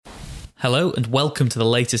Hello and welcome to the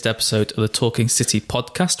latest episode of the Talking City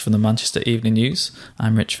podcast from the Manchester Evening News.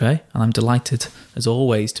 I'm Rich Fay and I'm delighted, as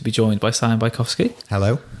always, to be joined by Simon Bajkowski.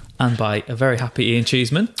 Hello. And by a very happy Ian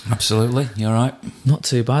Cheeseman. Absolutely, you all right? Not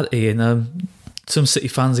too bad, Ian. Some City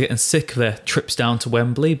fans are getting sick of their trips down to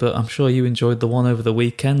Wembley, but I'm sure you enjoyed the one over the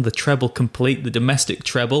weekend, the treble complete, the domestic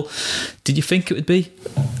treble. Did you think it would be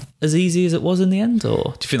as easy as it was in the end, or do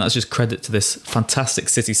you think that's just credit to this fantastic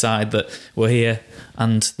City side that were here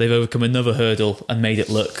and they've overcome another hurdle and made it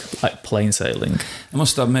look like plain sailing? I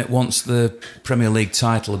must admit, once the Premier League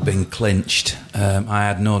title had been clinched, I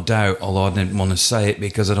had no doubt, although I didn't want to say it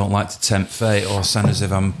because I don't like to tempt fate or sound as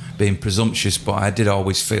if I'm being presumptuous, but I did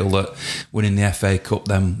always feel that winning the FA Cup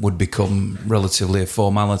then would become relatively a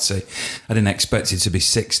formality. I didn't expect it to be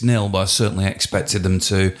 6-0, but I certainly expected them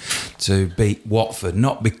to beat Watford,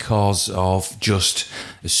 not because of just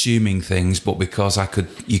assuming things, but because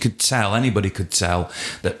anybody could tell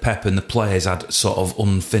that Pep and the players had sort of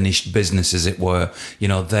unfinished business, as it were. You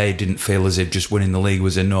know, they didn't feel as if just winning the league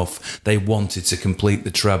was enough. They wanted to complete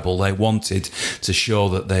the treble. They wanted to show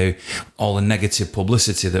that all the negative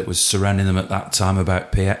publicity that was surrounding them at that time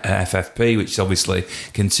about FFP, which is obviously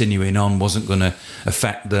continuing on, wasn't going to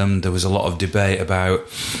affect them. There was a lot of debate about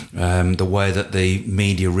the way that the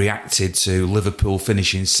media reacted to Liverpool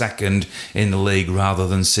finishing second in the league rather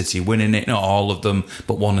than City winning it. Not all of them,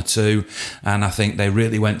 but one or two. And I think they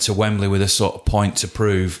really went to Wembley with a sort of point to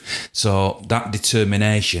prove. So that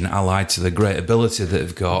determination, allied to the great ability that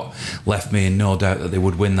they've got, left me in no doubt that they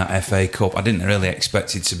would win that FA Cup. I didn't really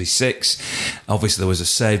expect it to be 6. Obviously, there was a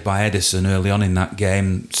save by Edison early on in that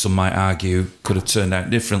game. Some might argue could have turned out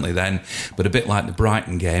differently then. But a bit like the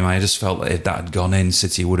Brighton game, I just felt that if that had gone in,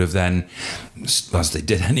 City would have then, as they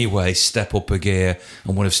did anyway, step up a gear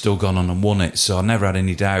and would have still gone on and won it. So I never had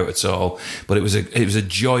any doubt at all. But it was a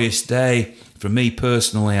joyous day. For me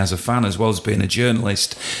personally, as a fan as well as being a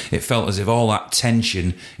journalist, it felt as if all that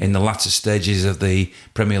tension in the latter stages of the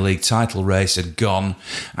Premier League title race had gone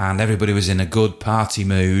and everybody was in a good party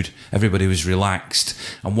mood, everybody was relaxed,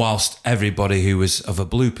 and whilst everybody who was of a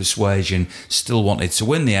blue persuasion still wanted to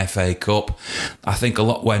win the FA Cup, I think a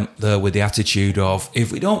lot went there with the attitude of,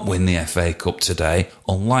 if we don't win the FA Cup today,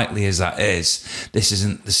 unlikely as that is, this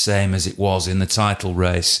isn't the same as it was in the title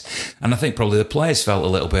race. And I think probably the players felt a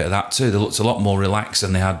little bit of that too. They looked a lot more relaxed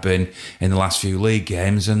than they had been in the last few league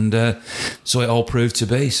games, and so it all proved to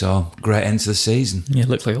be. So great end to the season. Yeah, it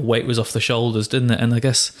looked like a weight was off the shoulders, didn't it? And I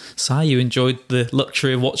guess, Si, you enjoyed the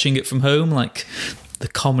luxury of watching it from home, like the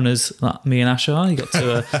commoners like me and Ash are. You got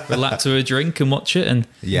to relax with a drink and watch it and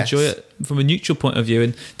enjoy it from a neutral point of view.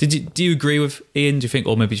 And do you agree with Ian? Do you think,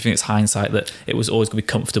 or maybe do you think it's hindsight, that it was always going to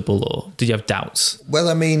be comfortable, or did you have doubts? Well,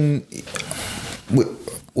 I mean,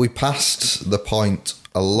 we passed the point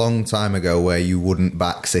a long time ago where you wouldn't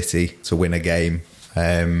back City to win a game.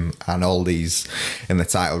 And all these in the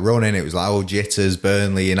title running, it was like, oh, jitters,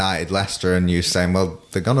 Burnley, United, Leicester, and you're saying, well,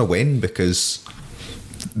 they're going to win because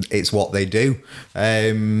it's what they do.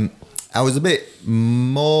 I was a bit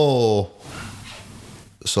more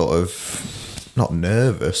sort of, not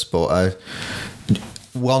nervous, but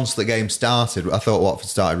once the game started, I thought Watford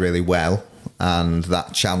started really well, and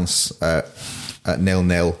that chance at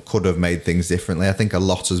 0-0 could have made things differently. I think a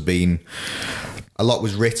lot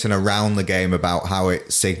was written around the game about how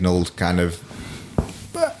it signalled kind of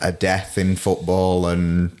a death in football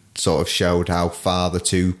and sort of showed how far the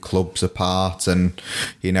two clubs apart, and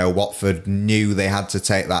Watford knew they had to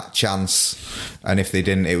take that chance, and if they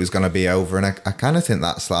didn't, it was going to be over. And I kind of think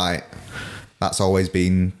that's always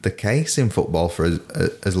been the case in football for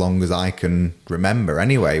as long as I can remember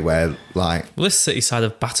anyway, where this City side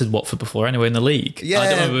have battered Watford before anyway in the league. Yeah,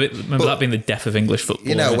 I don't remember that being the death of English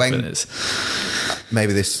football.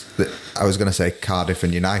 Maybe I was going to say Cardiff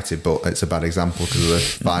and United, but it's a bad example because of the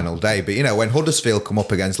final day. But when Huddersfield come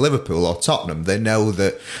up against Liverpool or Tottenham, they know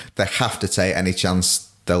that they have to take any chance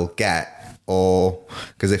they'll get, or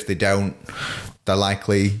because if they don't, they're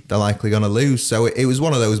likely going to lose. So it was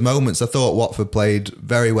one of those moments. I thought Watford played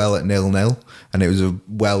very well at 0-0, and it was a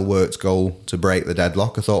well-worked goal to break the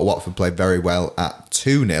deadlock. I thought Watford played very well at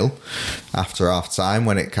 2-0 after half-time,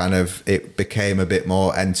 when it became a bit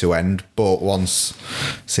more end-to-end. But once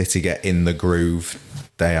City get in the groove,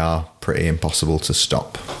 they are pretty impossible to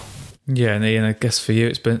stop. Yeah, and Ian, I guess for you,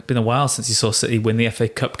 it's been a while since you saw City win the FA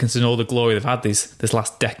Cup, considering all the glory they've had this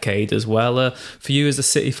last decade as well. For you as a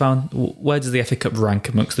City fan, where does the FA Cup rank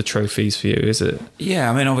amongst the trophies for you? Is it? Yeah,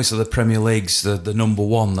 I mean, obviously the Premier League's the number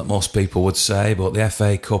one that most people would say, but the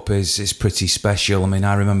FA Cup is pretty special. I mean,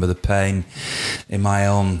 I remember the pain in my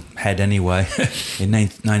own head anyway. In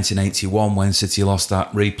 1981, when City lost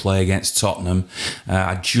that replay against Tottenham,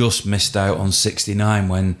 I just missed out on 69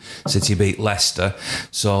 when City beat Leicester.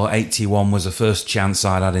 So 81 was the first chance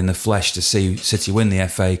I'd had in the flesh to see City win the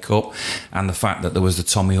FA Cup, and the fact that there was the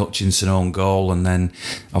Tommy Hutchinson own goal, and then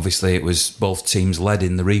obviously it was both teams led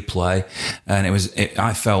in the replay, and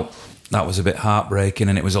I felt that was a bit heartbreaking,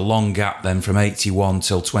 and it was a long gap then from 81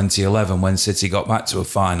 till 2011 when City got back to a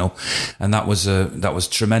final, and that was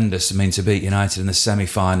tremendous. I mean, to beat United in the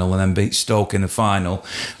semi-final and then beat Stoke in the final,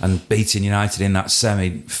 and beating United in that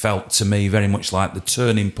semi felt to me very much like the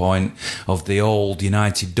turning point of the old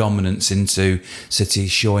United dominance into City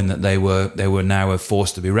showing that they were now a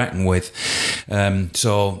force to be reckoned with.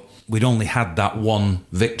 So we'd only had that one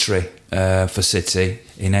victory for City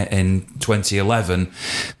in 2011.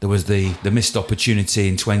 There was the missed opportunity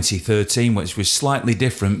in 2013, which was slightly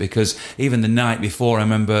different, because even the night before, I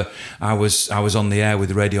remember I was on the air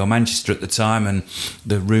with Radio Manchester at the time, and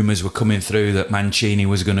the rumours were coming through that Mancini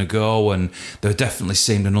was going to go, and there definitely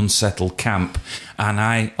seemed an unsettled camp. And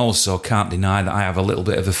I also can't deny that I have a little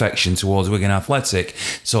bit of affection towards Wigan Athletic.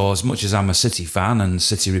 So as much as I'm a City fan and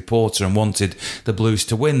City reporter and wanted the Blues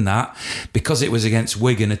to win that, because it was against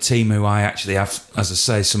Wigan, a team who I actually have, as I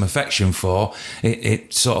say, some affection for,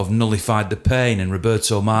 it sort of nullified the pain. And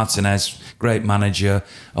Roberto Martinez, great manager,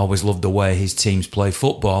 always loved the way his teams play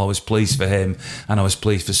football. I was pleased for him, and I was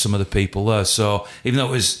pleased for some of the people there. So even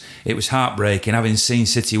though it was heartbreaking, having seen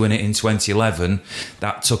City win it in 2011,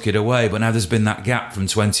 that took it away. But now there's been that gap from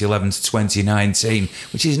 2011 to 2019,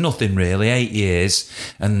 which is nothing really, 8 years.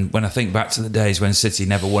 And when I think back to the days when City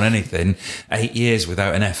never won anything, 8 years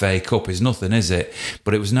without an FA Cup is nothing, is it?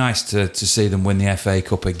 But it was nice to see them win the FA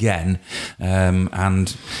Cup again,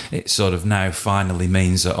 and it sort of now finally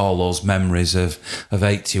means that all those memories of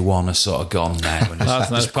 81 are sort of gone now, and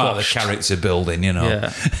it's part of the character building, you know.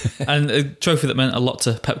 Yeah. And a trophy that meant a lot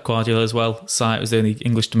to Pep Guardiola as well. It was the only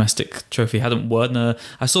English domestic trophy he hadn't won.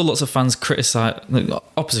 I saw lots of fans criticise,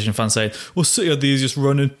 opposition fans saying, well, City had the easiest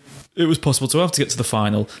run and it was possible to have to get to the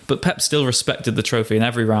final, but Pep still respected the trophy in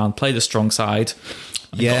every round, played a strong side,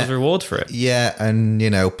 and got his reward for it. Yeah, and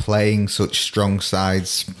playing such strong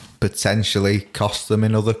sides potentially cost them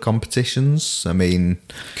in other competitions. I mean,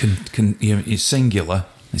 it's singular.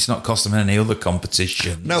 It's not cost them in any other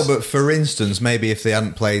competition. No, but for instance, maybe if they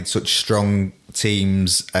hadn't played such strong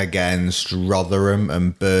teams against Rotherham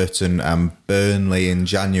and Burton and Burnley in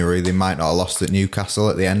January, they might not have lost at Newcastle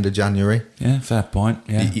at the end of January. Yeah, fair point.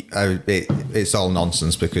 Yeah, it's all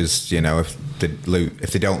nonsense, because if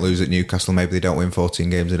they don't lose at Newcastle, maybe they don't win 14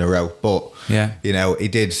 games in a row. But yeah, he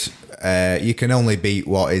did. You can only beat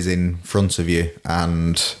what is in front of you,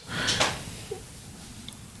 and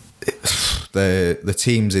the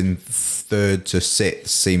teams in third to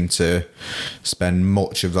sixth seem to spend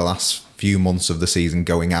much of the last few months of the season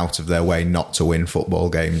going out of their way not to win football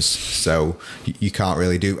games. So you can't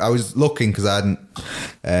really do. I was looking because I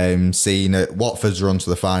hadn't seen Watford's run to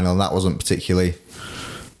the final, and that wasn't particularly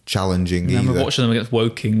challenging either. I remember watching them against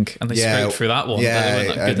Woking, and they scraped through that one. Yeah, they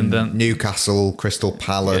weren't that good, and then Newcastle, Crystal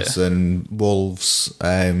Palace, and Wolves.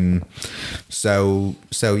 So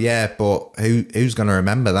yeah, but who's going to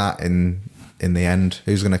remember that in the end?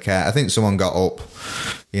 Who's going to care? I think someone got up.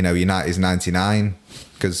 United's 99,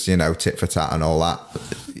 because tit for tat and all that.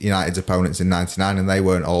 United's opponents in 99, and they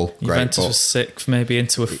weren't all great. Juventus was sixth, maybe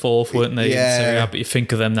into a fourth, weren't they? Yeah. In Serie A, but you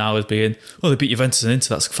think of them now as being, they beat Juventus and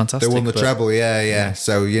Inter. That's fantastic. They won the treble, yeah.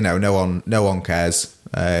 So no one cares.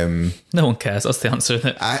 No one cares. That's the answer,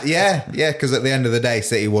 isn't it? Yeah. Because at the end of the day,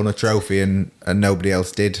 City won a trophy and nobody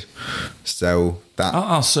else did. So that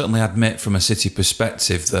I'll certainly admit, from a City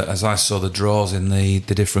perspective, that as I saw the draws in the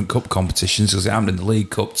different cup competitions, because it happened in the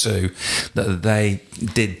League Cup too, that they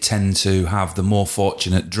did tend to have the more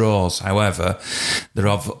fortunate draws. However, there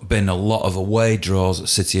have been a lot of away draws that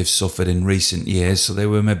City have suffered in recent years, so they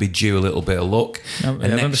were maybe due a little bit of luck. I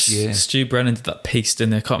remember Stu Brennan did that piece,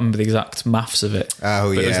 didn't he? I can't remember the exact maths of it.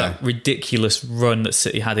 Oh, but yeah. It was that ridiculous run that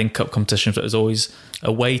City had in cup competitions that was always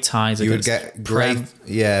away ties. You would get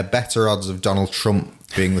better odds of Donald Trump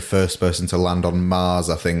being the first person to land on Mars,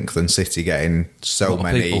 I think, than City getting so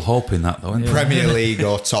many people hoping that, though, Premier League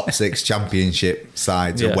or top six championship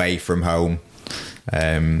sides away from home.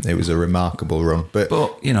 It was a remarkable run, but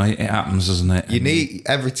it happens, doesn't it?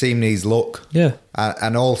 Every team needs luck. Yeah,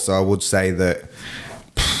 and also I would say that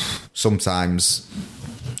sometimes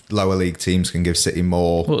lower league teams can give City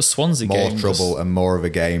more Swansea trouble and more of a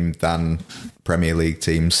game than Premier League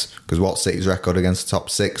teams. Because what's City's record against the top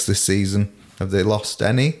 6 this season? Have they lost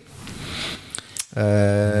any?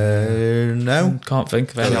 No. Can't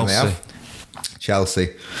think of any. Chelsea.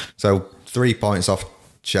 So 3 points off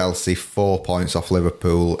Chelsea, 4 points off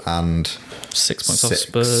Liverpool, and 6 points off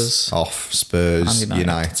Spurs. Off Spurs, And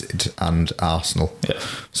United, and Arsenal. Yeah.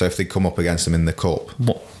 So if they come up against them in the cup.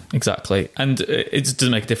 Exactly. And it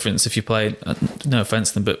doesn't make a difference if you play, no offence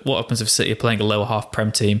to them, but what happens if City are playing a lower half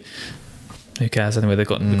Prem team? Who cares anyway? They're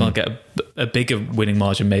going to get a bigger winning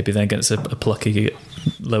margin maybe than against a plucky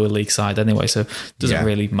lower league side anyway. So it doesn't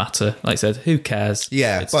really matter. Like I said, who cares?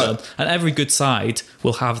 Yeah, it's done. And every good side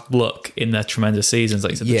will have luck in their tremendous seasons.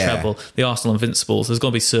 Like you said, the treble, the Arsenal Invincibles. There's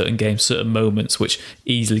going to be certain games, certain moments which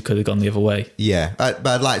easily could have gone the other way. Yeah, but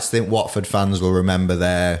I'd like to think Watford fans will remember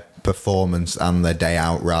their performance and their day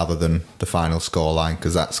out rather than the final scoreline,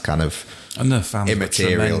 because that's kind of and the fans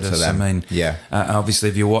immaterial to them. I mean, obviously,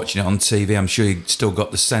 if you're watching it on TV, I'm sure you still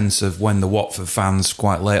got the sense of when the Watford fans,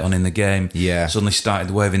 quite late on in the game, suddenly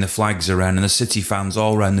started waving the flags around, and the City fans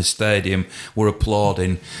all around the stadium were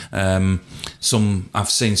applauding. I've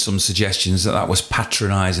seen some suggestions that was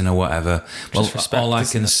patronising or whatever. Well, all I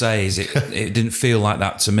can say is it didn't feel like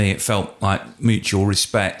that to me. It felt like mutual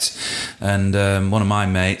respect. And one of my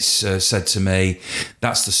mates said to me,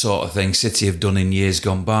 that's the sort of thing City have done in years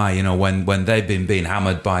gone by, you know, when they've been being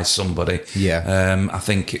hammered by somebody.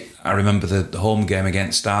 I remember the home game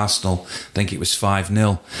against Arsenal. I think it was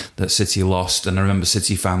 5-0 that City lost, and I remember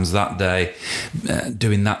City fans that day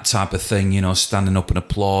doing that type of thing, you know, standing up and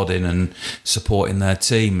applauding and supporting their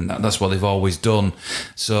team, and that's what they've always done.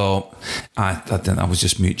 So I think that was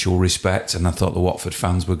just mutual respect, and I thought the Watford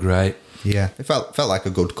fans were great. Yeah, it felt like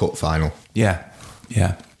a good cup final. Yeah.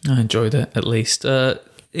 I enjoyed it, at least.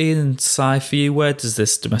 Ian, Si, for you, where does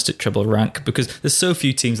this domestic treble rank? Because there's so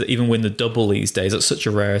few teams that even win the double these days. That's such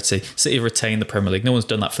a rarity. City retain the Premier League. No one's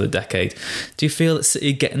done that for the decade. Do you feel that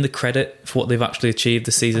City are getting the credit for what they've actually achieved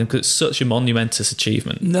this season? Because it's such a monumentous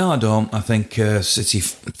achievement. No, I don't. I think City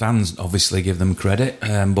fans obviously give them credit,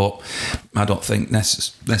 but I don't think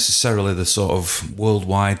necessarily the sort of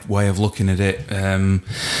worldwide way of looking at it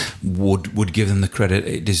would give them the credit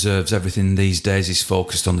it deserves. Everything these days is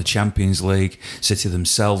focused on the Champions League. City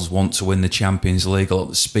themselves want to win the Champions League. A lot of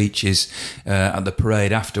the speeches at the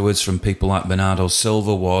parade afterwards from people like Bernardo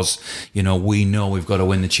Silva was, you know we've got to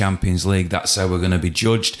win the Champions League. That's how we're going to be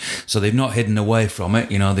judged. So they've not hidden away from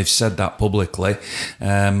it. You know, they've said that publicly.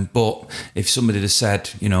 But if somebody had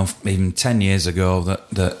said, you know, even 10 years ago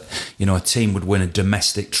that you know a team would win a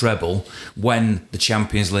domestic treble when the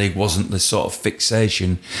Champions League wasn't the sort of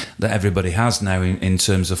fixation that everybody has now in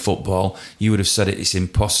terms of football, you would have said it's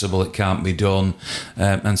impossible, it can't be done.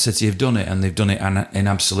 And City have done it, and they've done it in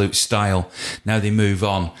absolute style. Now they move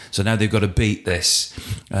on, so now they've got to beat this.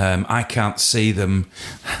 I can't see them,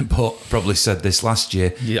 but probably said this last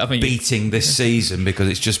year, beating this season, because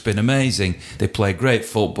it's just been amazing. They play great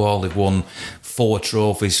football. They've won 4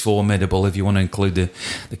 trophies, formidable if you want to include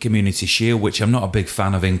the Community Shield, which I'm not a big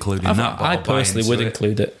fan of including that. But I personally would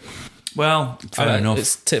include it. Well, fair enough.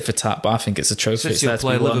 It's tit for tat, but I think it's a trophy. City will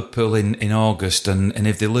play Liverpool in August, and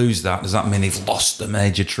if they lose that, does that mean they've lost a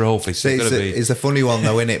major trophy? So it's a funny one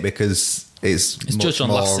though, isn't it? Because it's much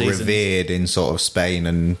more revered in sort of Spain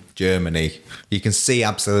and Germany. You can see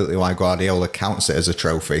absolutely why Guardiola counts it as a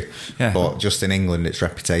trophy, but just in England, its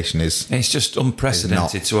reputation it's just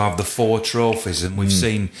unprecedented to have the 4 trophies, and we've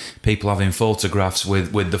seen people having photographs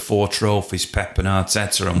with the 4 trophies, Pep and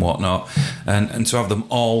Arteta and whatnot, and to have them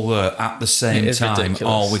all there at the same time, ridiculous.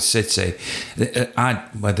 All with City.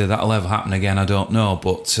 Whether that'll ever happen again, I don't know,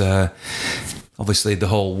 but obviously the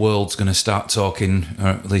whole world's going to start talking, or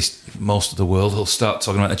at least most of the world will start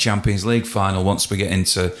talking about the Champions League final once we get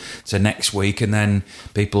into next week, and then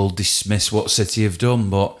people dismiss what City have done.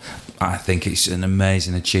 But I think it's an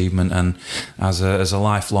amazing achievement, and as a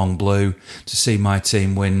lifelong Blue, to see my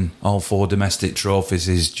team win all 4 domestic trophies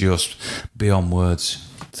is just beyond words.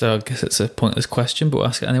 So I guess it's a pointless question, but we'll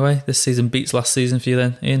ask it anyway. This season beats last season for you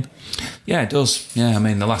then, Ian? Yeah, it does. Yeah, I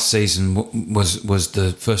mean, the last season was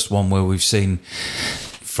the first one where we've seen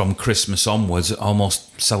from Christmas onwards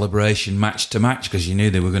almost celebration match to match, because you knew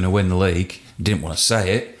they were going to win the league. You didn't want to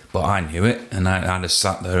say it, but I knew it, and I just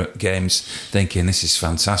sat there at games thinking, this is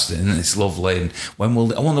fantastic and it's lovely, and I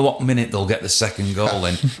wonder what minute they'll get the second goal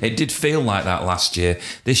in. It did feel like that last year.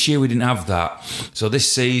 This year we didn't have that. So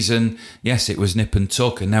this season, yes, it was nip and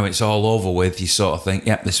tuck, and now it's all over with. You sort of think,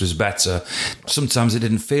 yep, this was better. Sometimes it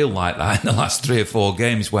didn't feel like that in the last 3 or 4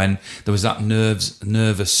 games when there was that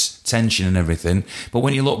nervous attention and everything. But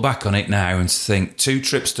when you look back on it now and think 2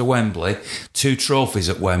 trips to Wembley, 2 trophies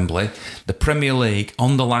at Wembley, the Premier League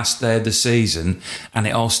on the last day of the season, and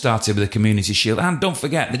it all started with the Community Shield. And don't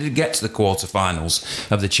forget, they did get to the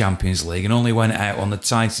quarterfinals of the Champions League and only went out on the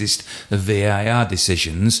tightest of VAR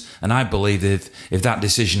decisions. And I believe if that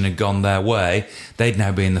decision had gone their way, they'd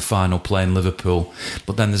now be in the final playing Liverpool.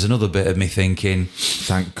 But then there's another bit of me thinking,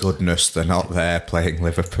 thank goodness they're not there playing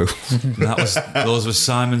Liverpool. Those were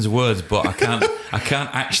Simon's words, but I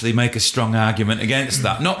can't actually make a strong argument against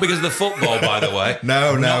that. Not because of the football, by the way.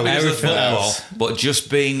 No, not because of the football, else. but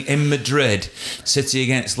just being in Madrid, City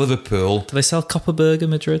against Liverpool. Do they sell Copperberg in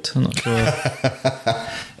Madrid? I'm not sure.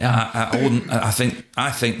 I wouldn't.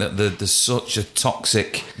 I think that there's such a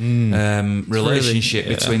toxic relationship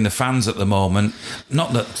between the fans at the moment.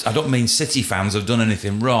 Not that I don't mean City fans have done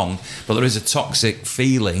anything wrong, but there is a toxic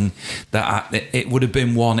feeling that it would have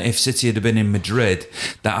been one if City had been in Madrid,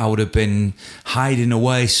 that I would have been hiding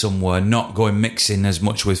away somewhere, not going mixing as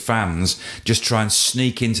much with fans, just try and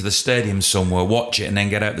sneak into the stadium somewhere, watch it, and then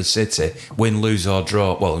get out the city, win, lose or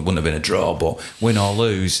draw. Well, it wouldn't have been a draw, but win or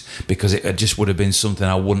lose, because it just would have been something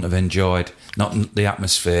I wouldn't have enjoyed. Not the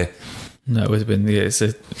atmosphere. No, it would have been. Yeah, it's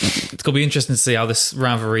going to be interesting to see how this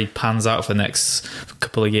rivalry pans out for the next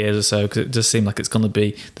couple of years or so, because it does seem like it's going to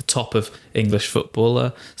be the top of English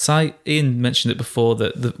football. Ian mentioned it before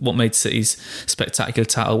that what made City's spectacular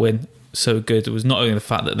title win so good was not only the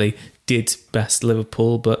fact that they did best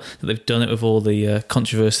Liverpool, but that they've done it with all the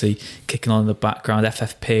controversy kicking on in the background,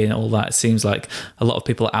 FFP and all that. It seems like a lot of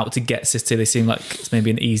people are out to get City. They seem like it's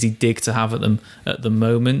maybe an easy dig to have at them at the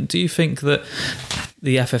moment. Do you think that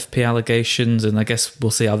the FFP allegations, and I guess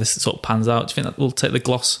we'll see how this sort of pans out, do you think that will take the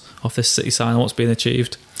gloss off this City side and what's being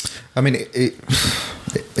achieved? I mean,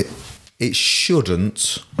 it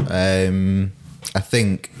shouldn't. I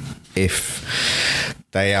think if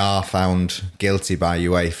they are found guilty by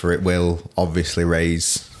UEFA, it will obviously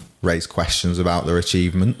raise questions about their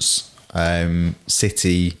achievements.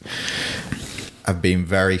 City have been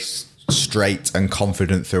very straight and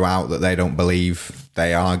confident throughout that they don't believe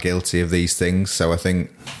they are guilty of these things. So I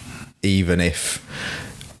think even if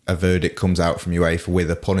a verdict comes out from UEFA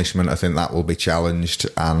with a punishment, I think that will be challenged,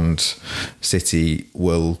 and City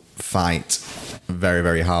will fight very,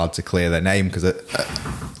 very hard to clear their name, because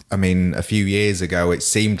I mean, a few years ago it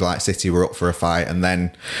seemed like City were up for a fight, and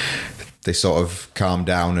then they sort of calmed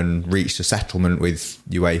down and reached a settlement with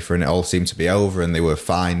UEFA, and it all seemed to be over, and they were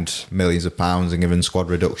fined millions of pounds and given squad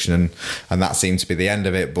reduction, and that seemed to be the end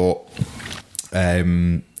of it. But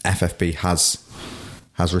FFP has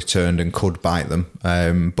returned and could bite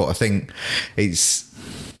them, but I think it's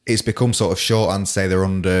become sort of shorthand to say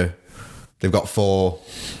they've got four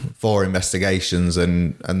investigations,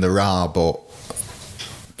 and there are, but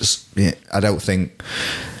I don't think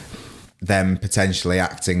them potentially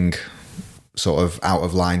acting sort of out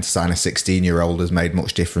of line to sign a 16-year-old has made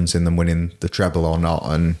much difference in them winning the treble or not.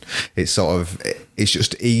 And it's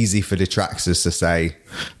just easy for detractors to say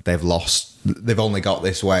they've only got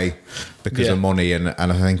this way because of money, and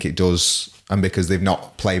I think it does, and because they've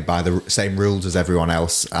not played by the same rules as everyone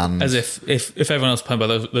else. And as if everyone else played by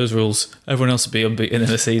those rules, everyone else would be unbeaten in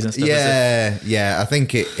the season. Yeah. I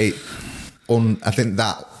think I think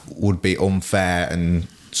that would be unfair and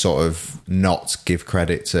sort of not give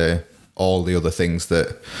credit to all the other things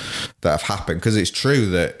that have happened, because it's true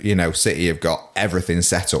that, you know, City have got everything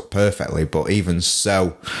set up perfectly, but even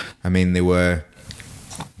so, I mean,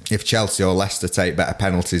 if Chelsea or Leicester take better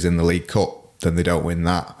penalties in the League Cup, then they don't win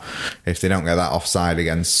that. If they don't get that offside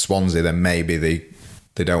against Swansea, then maybe they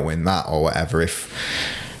don't win that or whatever. If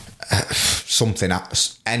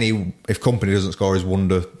Kompany doesn't score his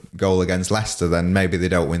wonder goal against Leicester, then maybe they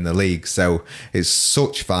don't win the league. So it's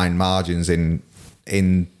such fine margins in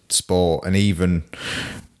sport, and even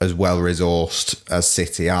as well resourced as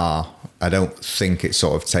City are, I don't think it's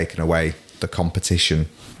sort of taken away the competition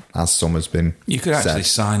as some has been. You could actually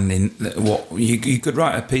sign in what you could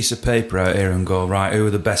write a piece of paper out here and go, right, who are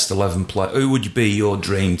the best 11 players? Who would be your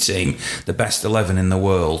dream team, the best 11 in the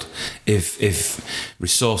world, if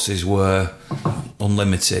resources were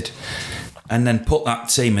unlimited, and then put that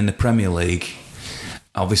team in the Premier League.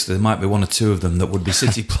 Obviously, there might be one or two of them that would be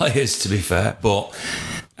City players, to be fair, but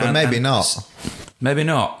maybe not. Maybe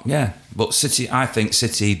not, yeah. But City, I think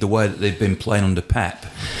City, the way that they've been playing under Pep,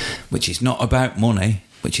 which is not about money,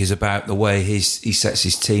 which is about the way he sets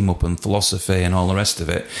his team up and philosophy and all the rest of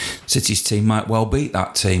it, City's team might well beat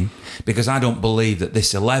that team, because I don't believe that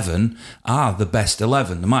this 11 are the best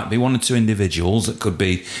 11. There might be one or two individuals that could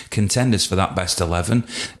be contenders for that best 11.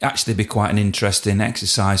 Actually be quite an interesting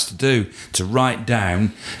exercise to do, to write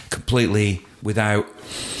down completely without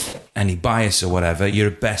any bias or whatever,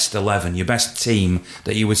 your best 11, your best team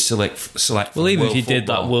that you would select. Well, even if you football. did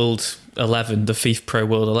that World 11, the FIFA Pro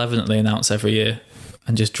World 11 that they announce every year,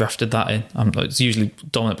 and just drafted that in. It's usually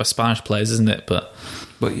dominated by Spanish players, isn't it? But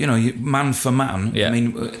man for man. Yeah. I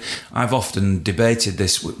mean, I've often debated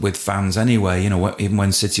this with fans anyway. Even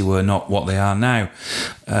when City were not what they are now,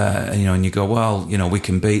 and you go, well, we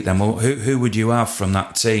can beat them. Well, who would you have from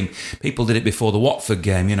that team? People did it before the Watford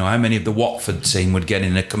game. How many of the Watford team would get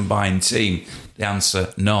in a combined team? The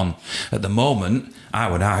answer, none. At the moment, I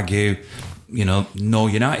would argue, no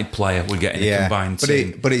United player would get in a combined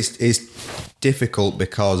team. But it's difficult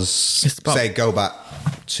because, go back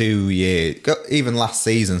 2 years, even last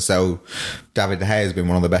season. So David De Gea has been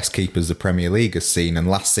one of the best keepers the Premier League has seen, and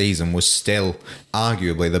last season was still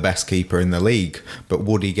arguably the best keeper in the league. But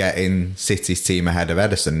would he get in City's team ahead of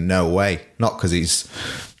Ederson? No way. Not because he's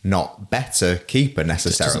not better keeper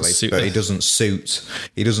necessarily, but he doesn't suit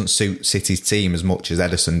City's team as much as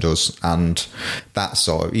Ederson does. And that's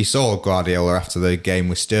you saw Guardiola after the game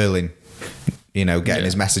with Sterling, getting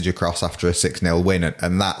his message across after a 6-0 win,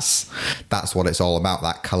 and that's what it's all about,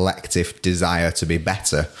 that collective desire to be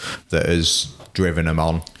better that has driven them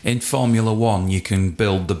on. In Formula 1, you can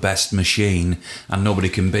build the best machine and nobody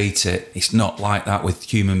can beat it. It's not like that with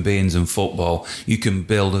human beings and football. You can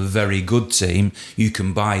build a very good team. You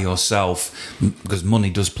can buy yourself, because money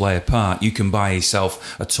does play a part, you can buy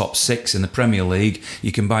yourself a top 6 in the Premier League.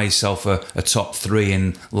 You can buy yourself a top 3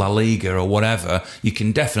 in La Liga or whatever. You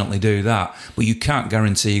can definitely do that. But you can't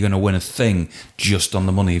guarantee you're going to win a thing just on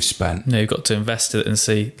the money you've spent. No, you've got to invest in it and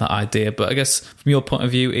see that idea. But I guess from your point of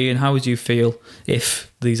view, Ian, how would you feel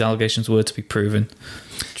if these allegations were to be proven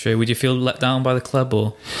true? Would you feel let down by the club,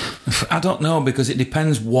 or? I don't know, because it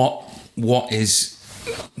depends what is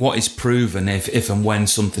proven. If and when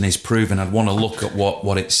something is proven, I'd want to look at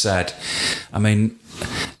what it said. I mean,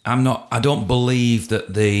 I don't believe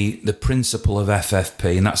that the principle of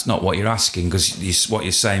FFP, and that's not what you're asking, because what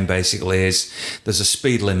you're saying basically is there's a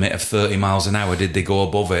speed limit of 30 miles an hour. Did they go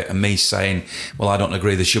above it? And me saying, well, I don't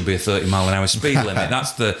agree. There should be a 30 mile an hour speed limit.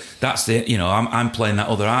 That's the I'm playing that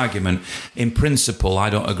other argument. In principle, I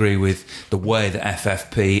don't agree with the way that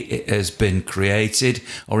FFP has been created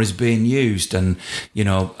or is being used. And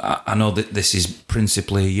I know that this is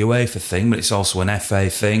principally a UEFA thing, but it's also an FA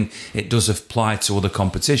thing. It does apply to other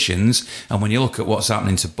competitions. And when you look at what's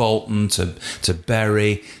happening to Bolton, to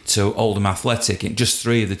Bury, to Oldham Athletic, just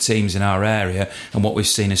 3 of the teams in our area, and what we've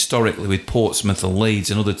seen historically with Portsmouth and Leeds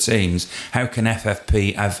and other teams, how can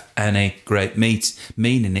FFP have any great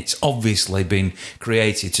meaning? It's obviously been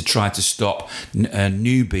created to try to stop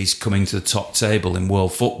newbies coming to the top table in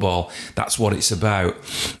world football. That's what it's about.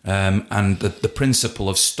 And the principle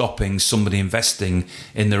of stopping somebody investing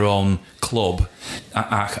in their own club,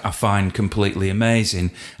 I find completely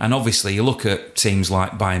amazing. And obviously you look at teams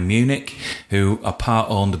like Bayern Munich, who are part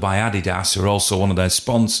owned by Adidas, who are also one of their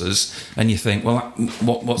sponsors, and you think, well,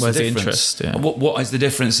 what's the difference? What is the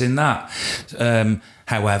difference in that?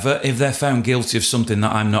 However, if they're found guilty of something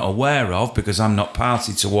that I'm not aware of, because I'm not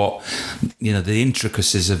party to what the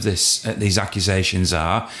intricacies of these accusations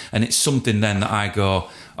are, and it's something then that I go,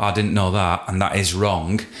 I didn't know that, and that is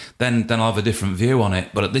wrong, then I'll have a different view on it.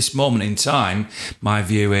 But at this moment in time, my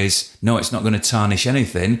view is, no, it's not going to tarnish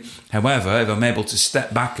anything. However, if I'm able to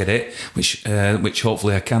step back at it, which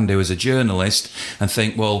hopefully I can do as a journalist, and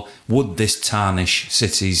think, well, would this tarnish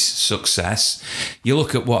City's success? You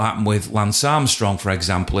look at what happened with Lance Armstrong, for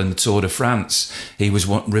example, in the Tour de France. He was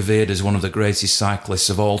revered as one of the greatest cyclists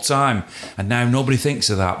of all time, and now nobody thinks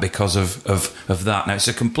of that because of that. Now, it's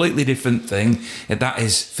a completely different thing. That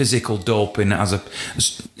is physical doping, as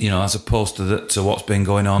opposed to what's been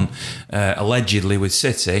going on allegedly with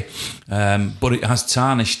City, but it has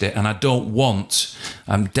tarnished it, and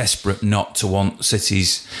I'm desperate not to want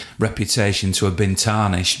City's reputation to have been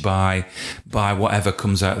tarnished by whatever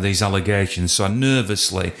comes out of these allegations. So I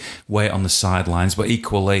nervously wait on the sidelines, but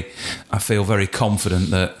equally I feel very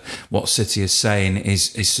confident that what City is saying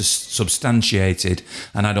is substantiated,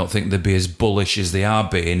 and I don't think they'd be as bullish as they are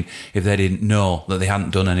being if they didn't know that they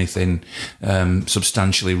hadn't done anything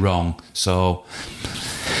substantially wrong. So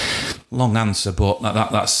long answer, but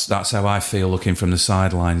that's how I feel looking from the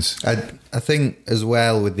sidelines. I think as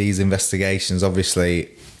well with these investigations, obviously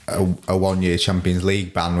a 1-year Champions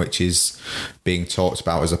League ban, which is being talked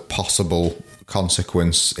about as a possible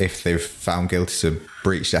consequence if they've found guilty to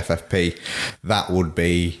breached FFP, that would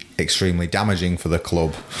be extremely damaging for the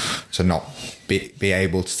club to not be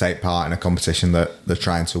able to take part in a competition that they're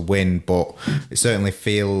trying to win. But it certainly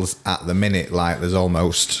feels at the minute like there's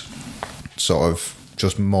almost sort of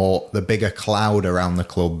just more, the bigger cloud around the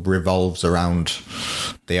club revolves around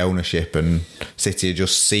the ownership, and City are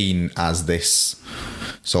just seen as this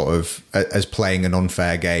sort of as playing an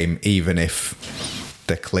unfair game, even if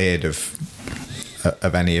they're cleared of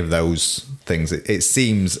any of those things. It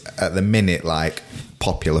seems at the minute like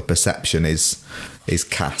popular perception is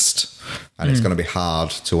cast, and it's going to be hard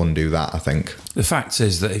to undo that, I think. The fact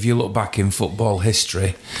is that if you look back in football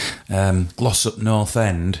history, Glossop North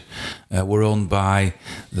End were owned by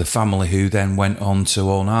the family who then went on to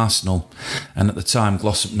own Arsenal. And at the time,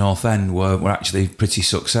 Glossop North End were actually pretty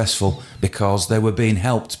successful because they were being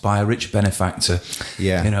helped by a rich benefactor.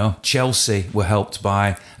 Yeah. You know, Chelsea were helped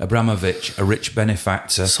by Abramovich, a rich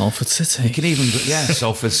benefactor. Salford City. You can even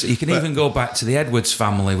Salford. You can even go back to the Edwards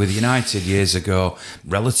family with United years ago.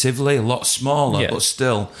 Relatively a lot smaller, but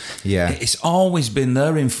still, it's always been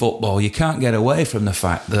there in football. You can't get away from the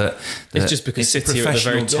fact that it's just because City are at the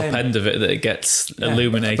very top end of it that it gets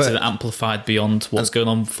illuminated and amplified beyond what's going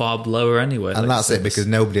on far below anyway. And that's it, because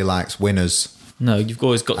nobody likes winners. No, you've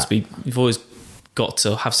always got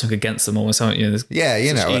to have something against them almost, haven't you?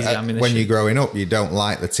 When you're growing up, you don't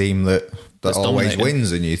like the team that always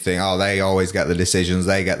wins, and you think, oh, they always get the decisions,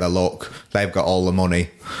 they get the luck, they've got all the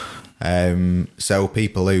money. So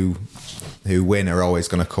people who win are always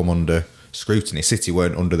going to come under scrutiny. City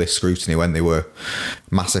weren't under this scrutiny when they were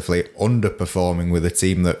massively underperforming with a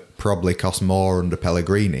team that probably cost more under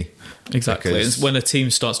Pellegrini. Exactly. It's when a team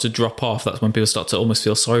starts to drop off, that's when people start to almost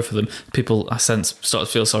feel sorry for them. People, I sense, start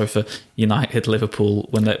to feel sorry for United, Liverpool,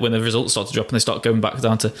 when the results start to drop and they start going back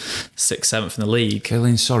down to 6th, 7th in the league.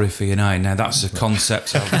 Feeling sorry for United. Now, that's a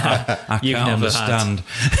concept I can't understand.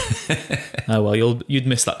 Oh, well, you'd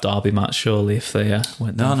miss that derby match, surely, if they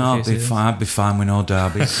went down. No, I'd be fine with no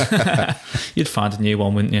derbies. You'd find a new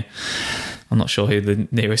one, wouldn't you? I'm not sure who the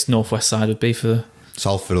nearest northwest side would be for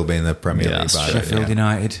Salford will be in the Premier League. Sheffield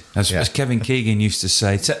United. As Kevin Keegan used to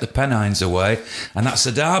say, take the Pennines away, and that's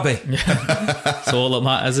a derby. That's all that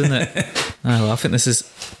matters, isn't it? Oh, well, I think this is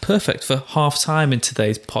perfect for half-time in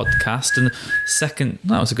today's podcast. And second,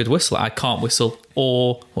 that was a good whistle. I can't whistle,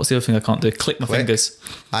 or what's the other thing I can't do? Click my fingers.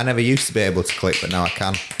 I never used to be able to click, but now I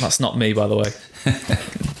can. That's not me, by the way.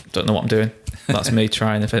 Don't know what I'm doing. That's me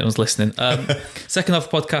trying, if anyone's listening. Second half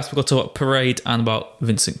of the podcast, we've got to talk about Parade and about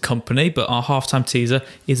Vincent Kompany, but our halftime teaser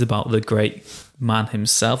is about the great man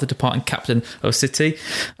himself, the departing captain of City.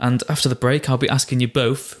 And after the break, I'll be asking you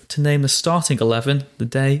both to name the starting 11 the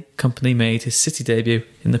day Kompany made his City debut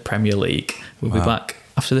in the Premier League. We'll be back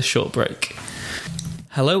after this short break.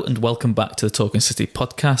 Hello and welcome back to the Talking City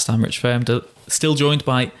podcast. I'm Rich Fair, still joined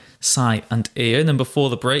by Si and Ian, and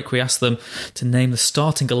before the break we asked them to name the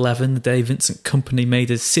starting 11 the day Vincent Kompany made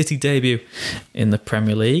his City debut in the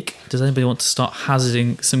Premier League. Does anybody want to start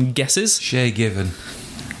hazarding some guesses? Shay Given.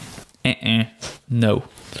 No.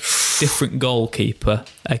 Different goalkeeper.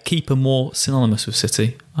 A keeper more synonymous with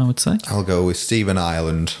City, I would say. I'll go with Stephen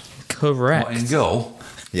Ireland. Correct. What, in goal?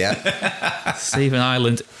 Yeah. Stephen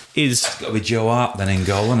Ireland is... It's got to be Joe Hart then in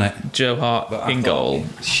goal, isn't it? Joe Hart in goal.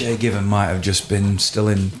 Shay Given might have just been still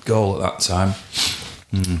in goal at that time.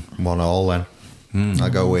 1-1 then. I'll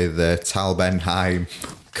go with Tal Benheim.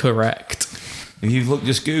 Correct. You've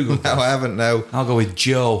just Googled No, I haven't, no. I'll go with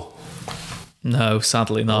Joe. No,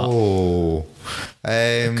 sadly not. Oh.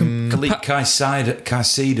 Khalid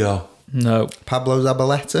Caicedo. No. Pablo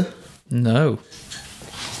Zabaleta? No.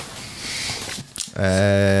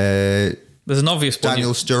 There's an obvious one.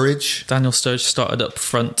 Daniel Sturridge. Daniel Sturridge started up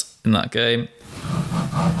front in that game.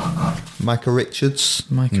 Michael Richards.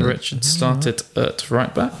 Richards started at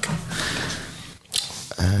right back.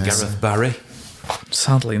 Gareth Barry.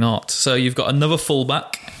 Sadly not. So you've got another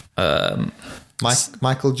fullback.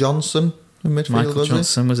 Michael Johnson in midfield. Michael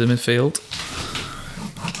Johnson was in midfield.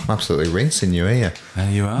 I'm absolutely rinsing you here.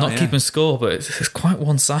 There you are. Not keeping score, but it's quite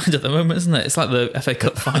one-sided at the moment, isn't it? It's like the FA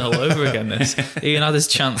Cup final over again. This Ian had his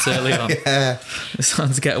chance early on. Yeah. It's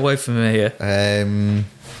time to get away from me here.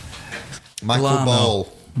 Michael Ball.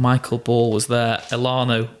 Michael Ball was there.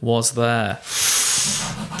 Elano was there.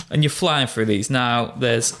 And you're flying through these. Now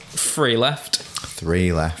there's 3 left.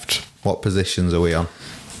 3 left. What positions are we on?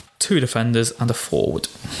 2 defenders and a forward.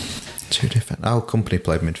 2 defenders. Oh, Kompany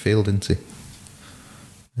played midfield, didn't he?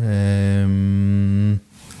 A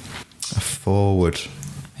forward.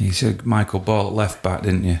 You said Michael Ball at left back,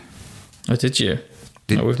 didn't you? Oh, did you?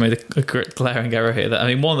 We've made a glaring error here. I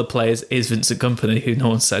mean, one of the players is Vincent Kompany, who no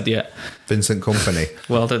one said yet. Vincent Kompany.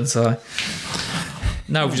 Well done, Si.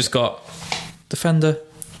 Now we've just got defender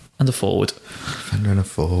and a forward. Defender and a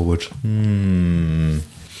forward.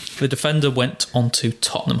 The defender went on to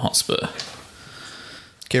Tottenham Hotspur.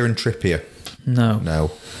 Kieran Trippier. No.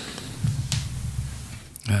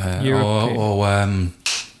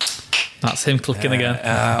 That's him clicking again.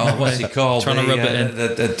 What's he called? Trying to rub it in.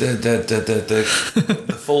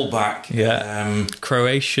 The fullback. Yeah.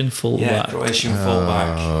 Croatian fullback. Yeah, Croatian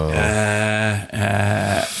fullback.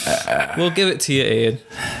 We'll give it to you, Ian.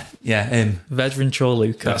 Yeah, him. Vedran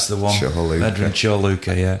Chorluka. That's the one. Chorluka. Vedran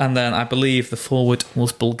Chorluka, yeah. And then I believe the forward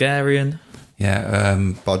was Bulgarian. Yeah,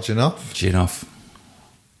 Bodjanov. Ginov.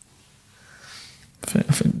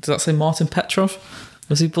 Does that say Martin Petrov?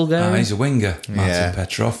 Was he Bulgarian? He's a winger, Martin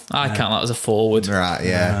Petrov. I count that as a forward. Right,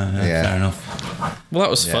 yeah. Fair enough. Well,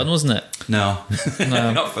 that was fun, wasn't it? No,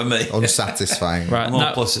 not for me. Unsatisfying. Right, I'm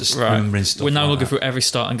all plus at remembering stuff. We're now like looking that. through every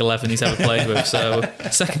starting 11 he's ever played with. So,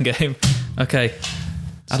 second game. Okay.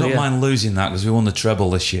 I don't mind losing that because we won the treble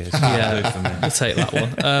this year. So Yeah, for me. we'll take that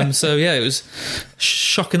one. It was a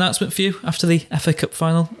shock announcement for you after the FA Cup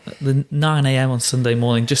final. At the 9 a.m. on Sunday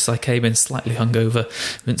morning, just as I came in slightly hungover,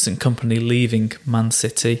 Vincent Kompany leaving Man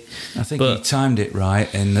City. I think he timed it right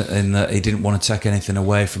in that he didn't want to take anything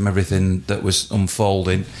away from everything that was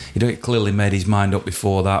unfolding. He clearly made his mind up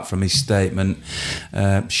before that from his statement.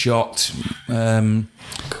 Shocked.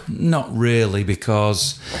 Not really,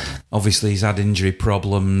 because obviously he's had injury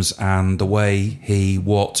problems, and the way he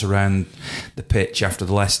walked around the pitch after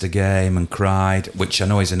the Leicester game and cried, which I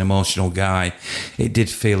know he's an emotional guy, it did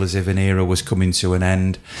feel as if an era was coming to an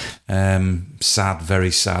end. Sad,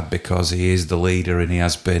 very sad, because he is the leader, and he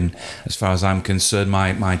has been, as far as I'm concerned.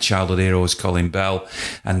 My childhood hero was Colin Bell,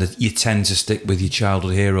 and you tend to stick with your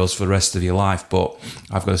childhood heroes for the rest of your life, but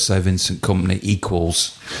I've got to say Vincent Kompany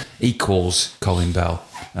equals Colin Bell.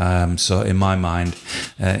 So in my mind,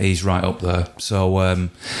 he's right up there. So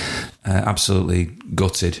absolutely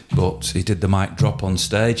gutted, but he did the mic drop on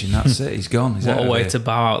stage, and that's it. He's gone. He's What out a of way here. to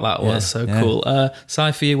bow out that was. So Yeah. cool.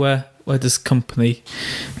 Si, for you, where does Kompany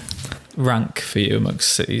rank for you amongst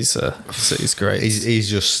City's greats?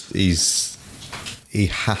 He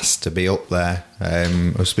has to be up there.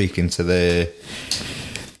 I was speaking to the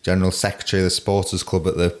General Secretary of the Supporters Club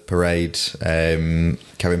at the parade,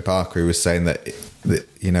 Kevin Parker, who was saying that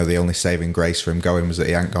the only saving grace for him going was that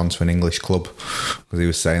he hadn't gone to an English club, because he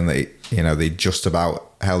was saying that they just about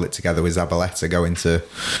held it together with Zabaleta going to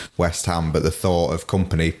West Ham, but the thought of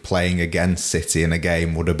Kompany playing against City in a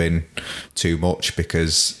game would have been too much,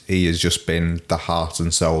 because he has just been the heart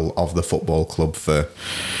and soul of the football club for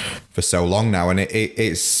so long now, and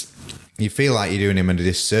it's. You feel like you're doing him a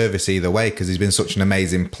disservice either way, because he's been such an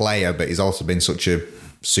amazing player, but he's also been such a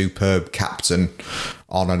superb captain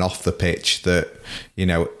on and off the pitch that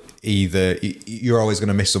either you're always going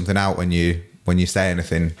to miss something out when you say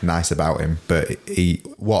anything nice about him. But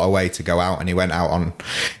what a way to go out, and he went out on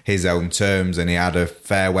his own terms, and he had a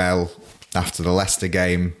farewell after the Leicester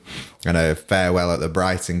game, and a farewell at the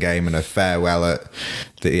Brighton game, and a farewell at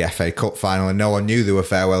the FA Cup final, and no one knew there were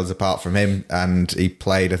farewells apart from him. And he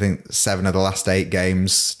played, I think, 7 of the last 8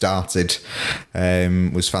 games, started,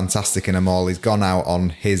 was fantastic in them all. He's gone out on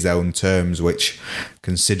his own terms, which,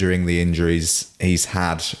 considering the injuries he's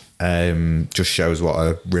had, just shows what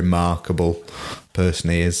a remarkable person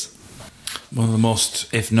he is. One of the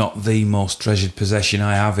most, if not the most treasured possession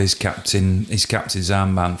I have is captain's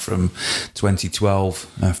armband from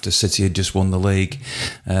 2012 after City had just won the league,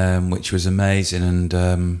 which was amazing. And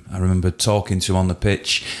I remember talking to him on the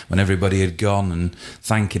pitch when everybody had gone and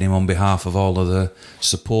thanking him on behalf of all of the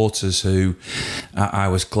supporters who I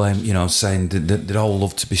was saying they'd all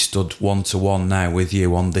love to be stood 1-to-1 now with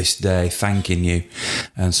you on this day, thanking you.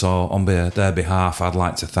 And so on their behalf, I'd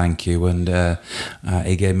like to thank you. And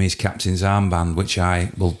he gave me his captain's armband, which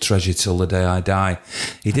I will treasure till the day I die.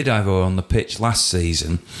 He did, however, on the pitch last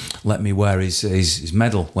season, let me wear his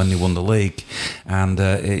medal when they won the league, and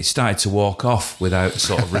he started to walk off without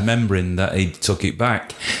sort of remembering that he took it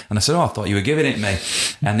back. And I said, I thought you were giving it me.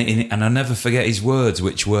 And I never forget his words,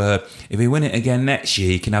 which were, if we win it again next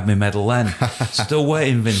year, you can have my medal then. Still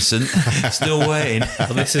waiting, Vincent. Still waiting.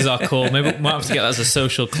 Well, this is our call. Maybe we might have to get that as a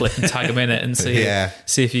social clip and tag him in it and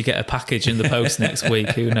see if you get a package in the post next week.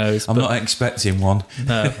 Who knows? I'm not expecting one.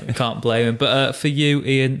 No, can't blame him. But for you,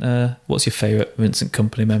 Ian, what's your favourite Vincent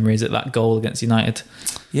Kompany memory? Is it that goal against United?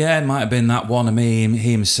 Yeah, it might have been that one. I mean,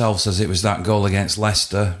 he himself says it was that goal against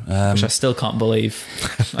Leicester. Which I still can't believe.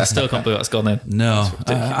 I still can't believe that's gone in. No,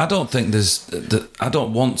 I don't think I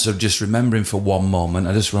don't want to just remember him for one moment.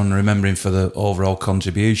 I just want to remember him for the overall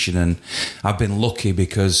contribution. And I've been lucky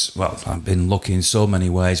because, I've been lucky in so many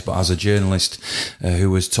ways, but as a journalist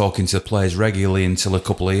who was talking to the players regularly until a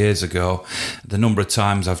couple of years ago, the number of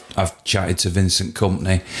times I've chatted to Vincent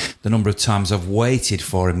Kompany, the number of times I've waited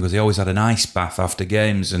for him, because he always had an ice bath after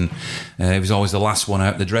games. games, and he was always the last one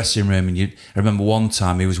out the dressing room. And I remember one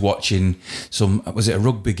time he was watching was it a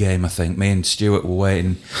rugby game, I think. Me and Stuart were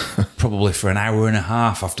waiting probably for an hour and a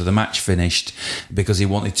half after the match finished because he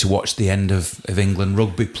wanted to watch the end of England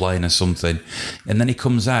rugby playing or something. And then he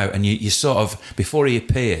comes out, and you sort of, before he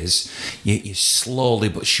appears, you're slowly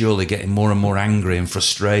but surely getting more and more angry and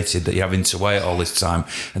frustrated that you're having to wait all this time.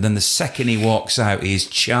 And then the second he walks out, he is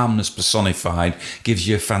charmness personified, gives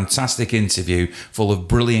you a fantastic interview full of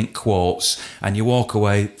brilliant quotes, and you walk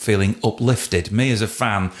away feeling uplifted. Me as a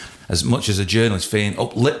fan, as much as a journalist, feeling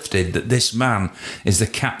uplifted that this man is the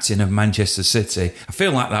captain of Manchester City. I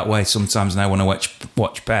feel like that way sometimes now when I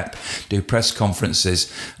watch Pep do press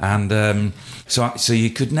conferences, and so you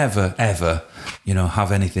could never ever,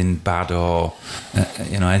 have anything bad or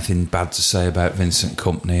anything bad to say about Vincent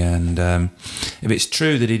Kompany. And if it's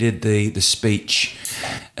true that he did the speech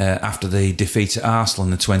after the defeat at Arsenal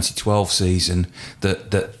in the 2012 season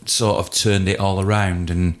that sort of turned it all around,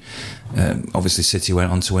 and obviously City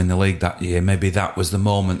went on to win the league that year, maybe that was the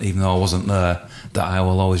moment, even though I wasn't there, that I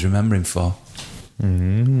will always remember him for.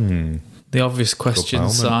 The obvious question,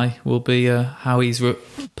 Si, will be how he's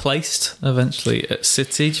replaced eventually at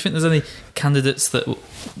City. Do you think there's any candidates that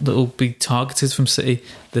will be targeted from City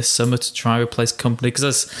this summer to try and replace Kompany? Because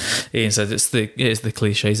as Ian said, it is the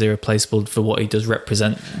cliche, he's irreplaceable for what he does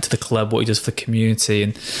represent to the club, what he does for the community,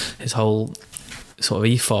 and his whole sort of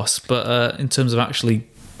ethos. But in terms of actually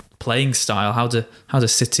playing style, how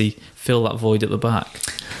does City fill that void at the back?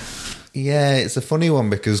 Yeah, it's a funny one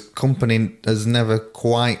because Kompany has never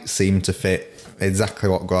quite seemed to fit exactly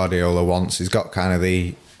what Guardiola wants. He's got kind of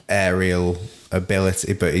the aerial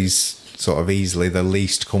ability, but he's sort of easily the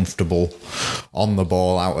least comfortable on the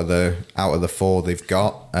ball out of the four they've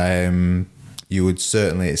got. You would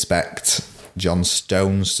certainly expect John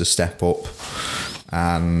Stones to step up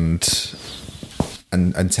and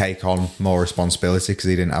take on more responsibility because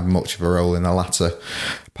he didn't have much of a role in the latter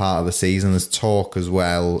part of the season. There's talk as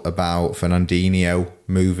well about Fernandinho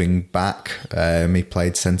moving back. He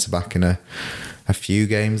played centre-back in a few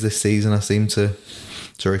games this season, I seem to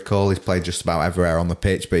recall. He's played just about everywhere on the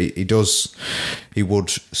pitch, but he would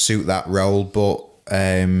suit that role. But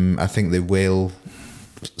I think they will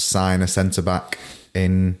sign a centre-back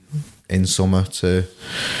in summer to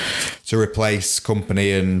replace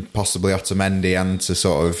Kompany and possibly Otamendi, and to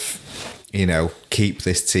sort of, keep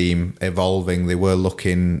this team evolving. They were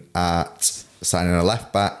looking at signing a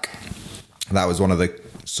left back. That was one of the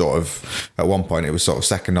sort of, at one point it was sort of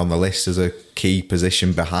second on the list as a key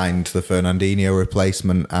position behind the Fernandinho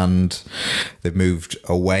replacement, and they've moved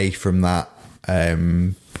away from that.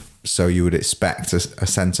 So you would expect a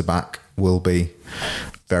centre back will be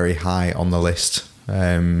very high on the list,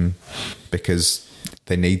 because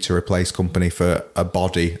they need to replace Kompany for a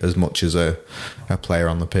body as much as a player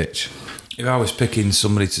on the pitch. If I was picking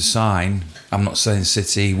somebody to sign, I'm not saying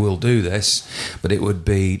City will do this, but it would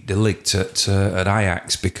be De Ligt at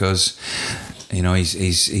Ajax, because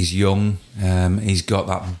he's young. He's got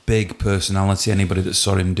that big personality. Anybody that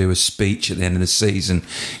saw him do a speech at the end of the season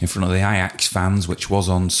in front of the Ajax fans, which was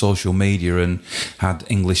on social media and had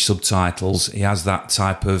English subtitles, he has that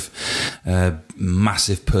type of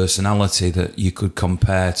massive personality that you could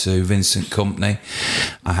compare to Vincent Kompany.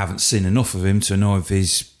 I haven't seen enough of him to know if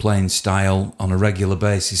his playing style on a regular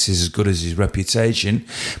basis is as good as his reputation,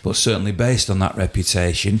 but certainly based on that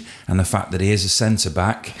reputation and the fact that he is a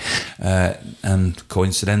centre-back, and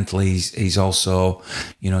coincidentally he's also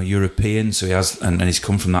European, so he has, and he's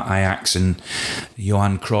come from that Ajax and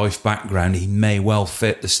Johan Cruyff background, he may well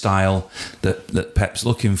fit the style that Pep's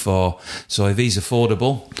looking for. So if he's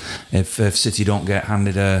affordable, if City don't get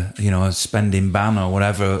handed a spending ban or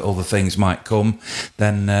whatever other things might come,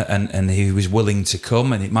 then and he was willing to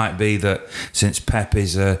come, and it might be that since Pep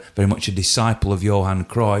is very much a disciple of Johan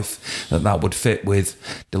Cruyff, that would fit with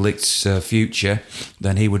De Ligt's future,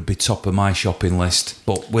 then he would be top of my shopping list.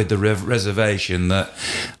 But with the reservation that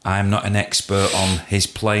I'm not an expert on his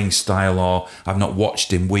playing style, or I've not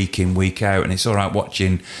watched him week in, week out, and it's all right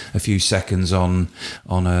watching a few seconds on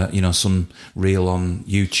some reel on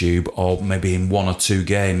YouTube, or maybe in one or two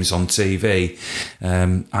games on TV.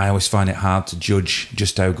 I always find it hard to judge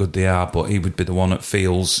just how good they are, but he would be the one that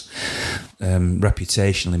feels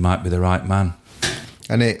reputationally might be the right man.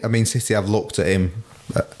 And City have looked at him,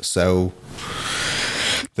 so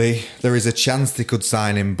there is a chance they could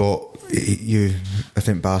sign him, but I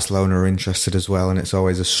think Barcelona are interested as well, and it's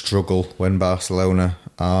always a struggle when Barcelona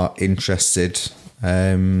are interested,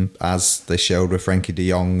 as they showed with Frenkie de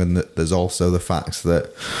Jong, and there's also the fact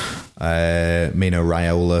that Mino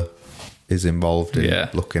Raiola is involved in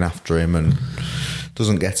looking after him and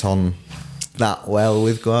doesn't get on that well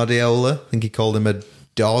with Guardiola. I think he called him a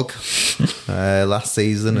dog last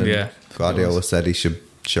season, and Yeah, Guardiola said he should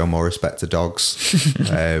show more respect to dogs.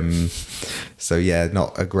 So yeah,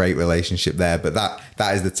 not a great relationship there, but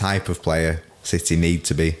that is the type of player City need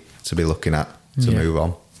to be looking at to move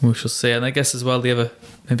on. We shall see. And I guess as well, the other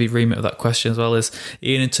maybe remit of that question as well is,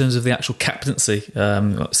 Ian, in terms of the actual captaincy,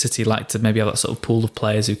 City like to maybe have that sort of pool of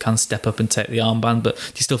players who can step up and take the armband, but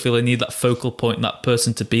do you still feel they need that focal point, that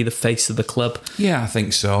person to be the face of the club? Yeah, I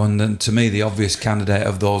think so. And then to me, the obvious candidate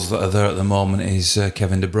of those that are there at the moment is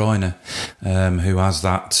Kevin De Bruyne, who has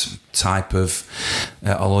that type of,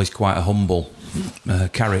 although he's quite a humble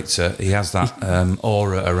character, he has that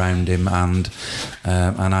aura around him, and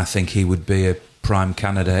I think he would be a prime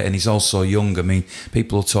candidate. And he's also young. I mean,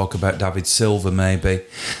 people will talk about David Silva maybe,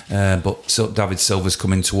 but David Silva's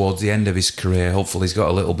coming towards the end of his career. Hopefully he's got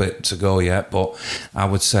a little bit to go yet, but I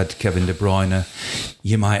would say to Kevin De Bruyne,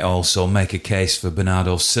 you might also make a case for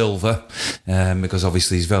Bernardo Silva, because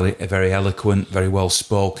obviously he's very, very eloquent, very well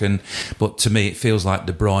spoken. But to me, it feels like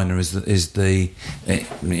De Bruyne is the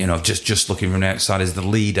you know, just looking from the outside, is the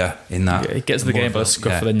leader in that. Yeah, he gets the game by the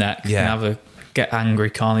scruff of the neck. Yeah. Get angry,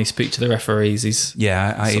 can't he? Speak to the referees.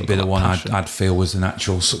 He'd be the one I'd feel was the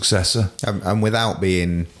natural successor. And without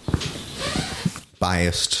being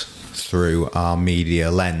biased through our media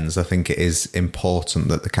lens, I think it is important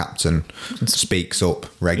that the captain speaks up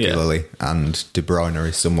regularly, and De Bruyne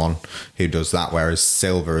is someone who does that, whereas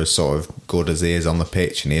Silva is sort of good as he is on the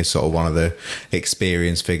pitch, and he is sort of one of the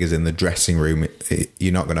experienced figures in the dressing room.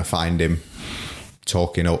 You're not going to find him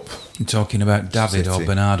talking up. You're talking about David City. or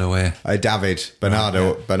Bernardo here?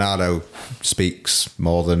 Bernardo speaks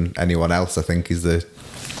more than anyone else. I think is the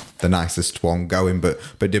nicest one going, but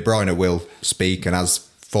De Bruyne will speak and has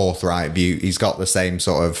forthright view. He's got the same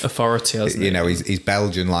sort of authority, hasn't he? You know, he's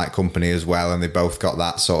Belgian like company as well, and they both got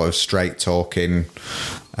that sort of straight talking,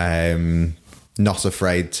 not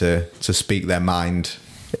afraid to speak their mind,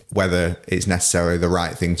 whether it's necessarily the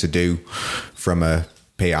right thing to do from a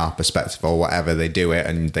PR perspective or whatever. They do it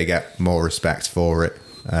and they get more respect for it.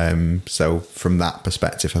 So from that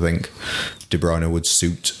perspective, I think De Bruyne would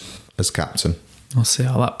suit as captain. We'll see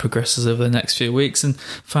how that progresses over the next few weeks. And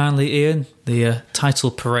finally, Ian, the title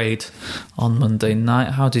parade on Monday night.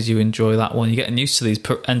 How did you enjoy that one? You're getting used to these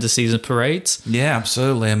end of season parades? Yeah,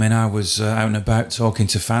 absolutely. I mean, I was out and about talking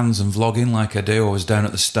to fans and vlogging like I do. I was down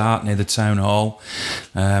at the start near the town hall,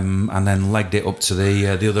 and then legged it up to the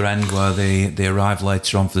other end where they arrived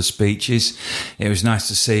later on for the speeches. It was nice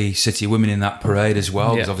to see City women in that parade as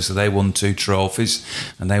well, because obviously they won 2 trophies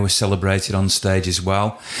and they were celebrated on stage as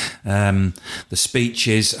well. The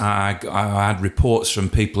speeches, I had reports from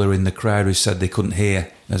people who were in the crowd who said they couldn't hear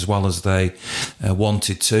as well as they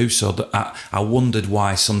wanted to, so that I wondered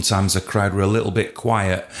why sometimes the crowd were a little bit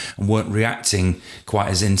quiet and weren't reacting quite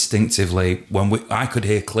as instinctively when I could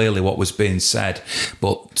hear clearly what was being said,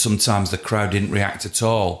 but sometimes the crowd didn't react at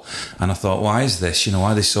all. And I thought, why is this? You know,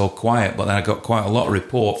 why are they so quiet? But then I got quite a lot of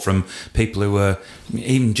report from people who were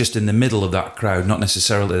even just in the middle of that crowd, not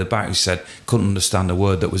necessarily at the back, who said couldn't understand a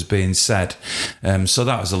word that was being said. So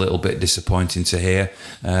that was a little bit disappointing to hear.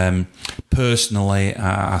 Personally,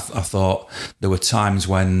 I thought there were times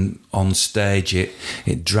when on stage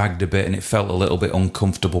it dragged a bit and it felt a little bit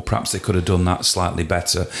uncomfortable. Perhaps they could have done that slightly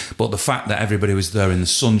better. But the fact that everybody was there in the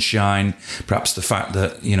sunshine, perhaps the fact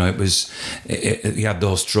that, you know, you had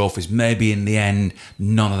those trophies, maybe in the end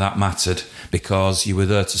none of that mattered, because you were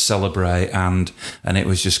there to celebrate, and it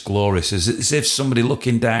was just glorious. As if somebody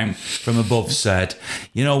looking down from above said,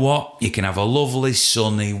 you know what, you can have a lovely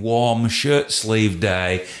sunny warm shirt sleeve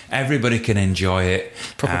day, everybody can enjoy it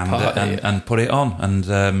and put it on,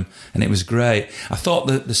 and it was great. I thought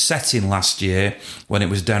that the setting last year when it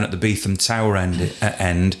was down at the Beetham Tower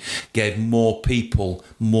end gave more people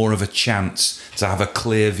more of a chance to have a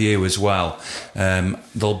clear view as well.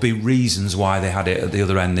 There'll be reasons why they had it at the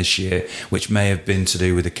other end this year, which may have been to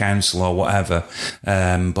do with the council or whatever,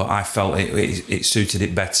 but I felt it suited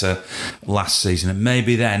it better last season. And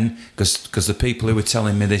maybe then, because the people who were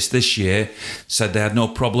telling me this year said they had no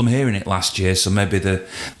problem hearing it last year, so maybe the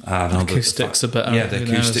acoustics are better. Yeah, the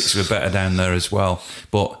acoustics were better down there as well.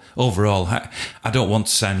 But overall, I don't want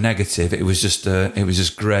to sound negative. It was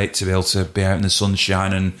just great to be able to be out in the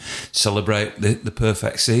sunshine and celebrate the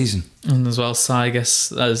perfect season. And as well, Si, I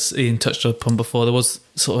guess, as Ian touched upon before, there was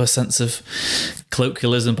sort of a sense of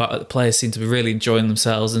colloquialism about the players seemed to be really enjoying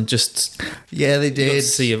themselves, and just they did. You got to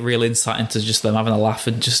see a real insight into just them having a laugh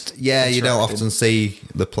and just you don't often see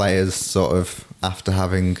the players sort of after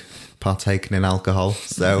having partaking in alcohol.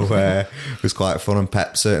 So it was quite fun, and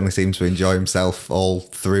Pep certainly seemed to enjoy himself all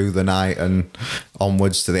through the night and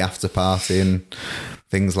onwards to the after party and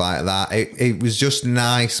things like that. It was just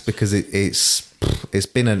nice because it's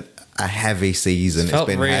been a heavy season. It's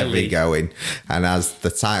been really heavy going, and as the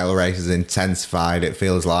title race has intensified, it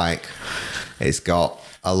feels like it's got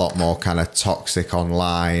a lot more kind of toxic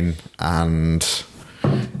online. And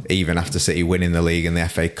even after City winning the league and the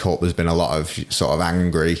FA Cup, there's been a lot of sort of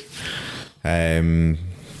angry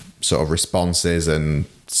sort of responses, and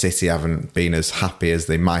City haven't been as happy as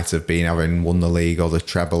they might have been having won the league or the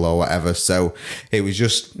treble or whatever. So it was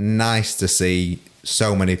just nice to see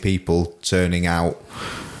so many people turning out,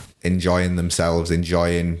 enjoying themselves,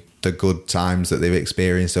 enjoying the good times that they've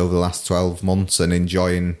experienced over the last 12 months, and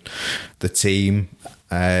enjoying the team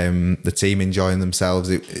enjoying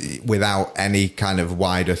themselves without any kind of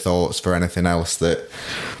wider thoughts for anything else that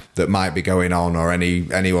might be going on, or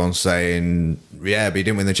anyone saying, yeah, but you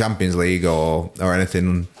didn't win the Champions League or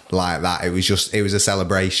anything like that. It was a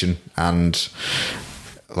celebration, and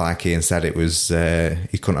like Ian said, it was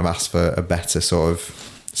he couldn't have asked for a better sort of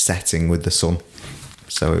setting with the sun.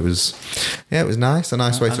 So it was nice. A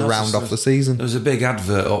nice way to round off the season. There was a big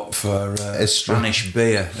advert up for Spanish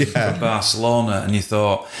beer for Barcelona, and you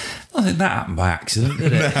thought, I don't think that happened by accident,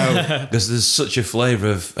 did it? No. Because there's such a flavour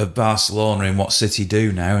of Barcelona in what City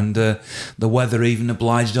do now, and the weather even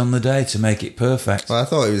obliged on the day to make it perfect. Well, I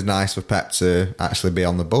thought it was nice for Pep to actually be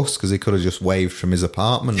on the bus, because he could have just waved from his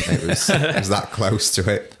apartment. It was that close to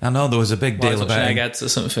it. I know there was a big deal about him. Or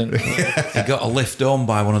something. He got a lift home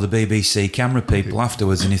by one of the BBC camera people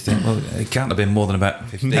afterwards, and you think, well, it can't have been more than about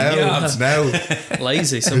 15 yards. No.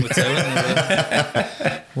 Lazy, some would say.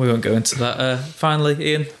 We won't go into that. Finally,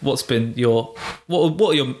 Ian, what's been what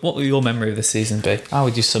will your memory of the season be? How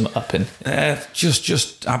would you sum it up in?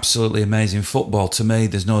 Just absolutely amazing football. To me,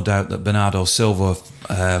 there's no doubt that Bernardo Silva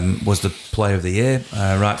was the player of the year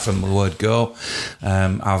right from the word go.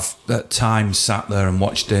 I've at times sat there and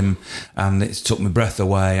watched him, and it took my breath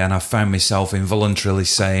away, and I found myself involuntarily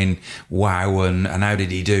saying, wow, and how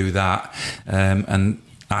did he do that? And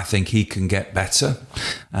I think he can get better,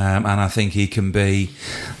 and I think he can be,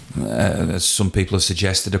 as some people have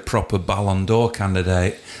suggested, a proper Ballon d'Or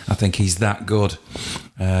candidate. I think he's that good,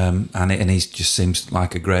 and he just seems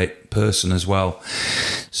like a great person as well.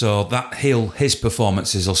 So his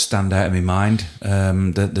performances will stand out in my mind.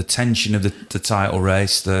 The tension of the title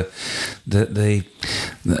race, the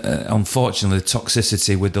unfortunately the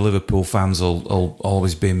toxicity with the Liverpool fans will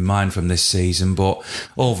always be in mind from this season. But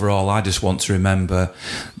overall, I just want to remember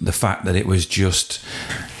the fact that it was just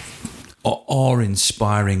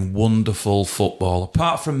awe-inspiring, wonderful football.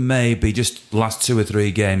 Apart from maybe just the last 2 or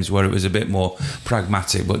 3 games where it was a bit more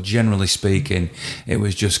pragmatic, but generally speaking, it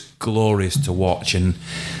was just glorious to watch. And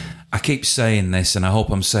I keep saying this, and I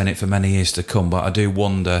hope I'm saying it for many years to come, but I do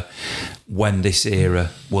wonder when this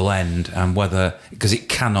era will end, and whether, because it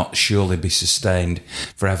cannot surely be sustained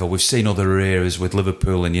forever. We've seen other eras with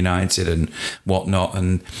Liverpool and United and whatnot,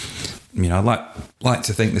 and I'd like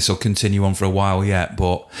to think this will continue on for a while yet,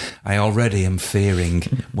 but I already am fearing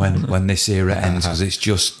when this era ends, because it's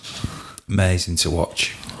just amazing to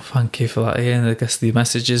watch. Thank you for that, Ian. I guess the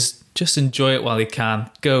message is just enjoy it while you can.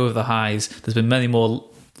 Go with the highs. There's been many more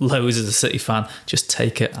lows as a City fan. Just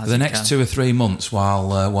take it as the next 2 or 3 months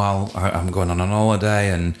while I'm going on an holiday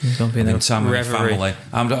and having time with my family.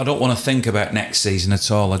 I don't want to think about next season at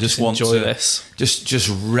all. I just want to enjoy this. Just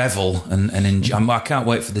revel and enjoy. I can't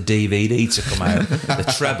wait for the DVD to come out,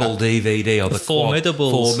 the treble DVD or the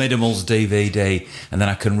Formidables DVD, and then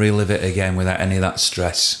I can relive it again without any of that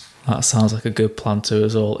stress. That sounds like a good plan to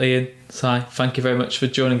us all. Ian, Si, thank you very much for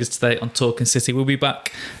joining us today on Talking City. We'll be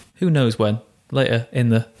back, who knows when, later in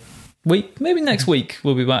the week, maybe next week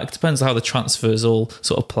we'll be back. Depends on how the transfers all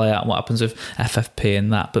sort of play out and what happens with FFP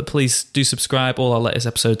and that. But please do subscribe. All our latest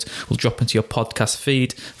episodes will drop into your podcast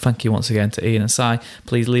feed. Thank you once again to Ian and Si.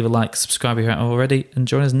 Please leave a like, subscribe if you haven't already, and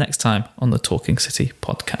join us next time on the Talking City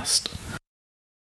podcast.